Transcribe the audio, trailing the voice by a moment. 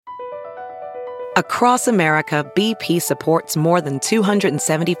Across America, BP supports more than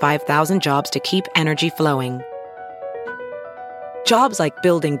 275,000 jobs to keep energy flowing. Jobs like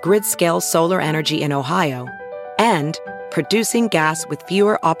building grid-scale solar energy in Ohio and producing gas with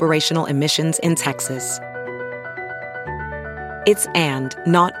fewer operational emissions in Texas. It's and,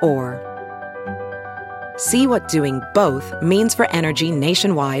 not or. See what doing both means for energy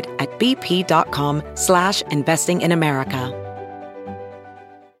nationwide at bp.com/investing in America.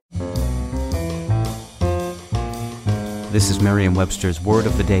 This is Merriam-Webster's Word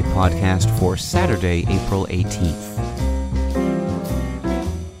of the Day podcast for Saturday, April 18th.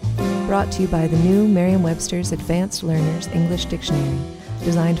 Brought to you by the new Merriam-Webster's Advanced Learners English Dictionary,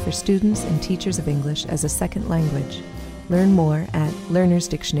 designed for students and teachers of English as a second language. Learn more at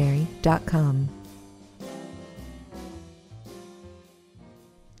learnersdictionary.com.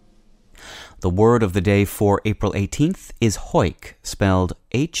 The word of the day for April 18th is hoick, spelled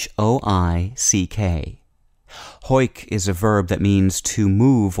H-O-I-C-K. Hoick is a verb that means to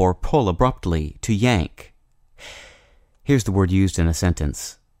move or pull abruptly, to yank. Here's the word used in a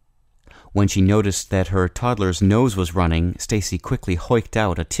sentence. When she noticed that her toddler's nose was running, Stacy quickly hoicked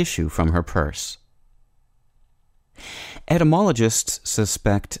out a tissue from her purse. Etymologists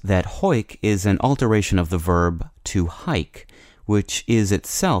suspect that hoick is an alteration of the verb to hike, which is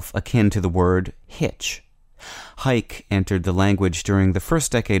itself akin to the word hitch. Hike entered the language during the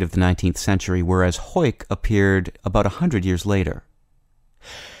first decade of the 19th century, whereas hoick appeared about 100 years later.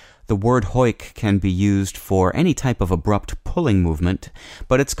 The word hoick can be used for any type of abrupt pulling movement,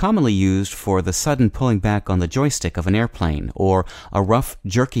 but it's commonly used for the sudden pulling back on the joystick of an airplane, or a rough,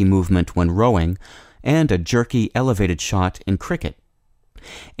 jerky movement when rowing, and a jerky, elevated shot in cricket.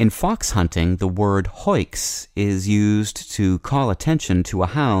 In fox hunting, the word hoicks is used to call attention to a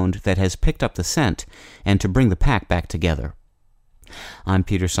hound that has picked up the scent and to bring the pack back together. I'm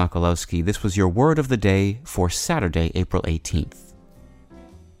Peter Sokolowski. This was your Word of the Day for Saturday, April 18th.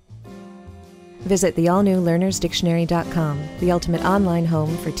 Visit the all-new learnersdictionary.com, the ultimate online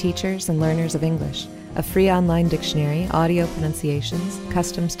home for teachers and learners of English. A free online dictionary, audio pronunciations,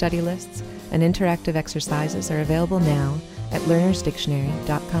 custom study lists, and interactive exercises are available now at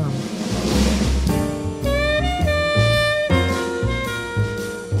learnersdictionary.com.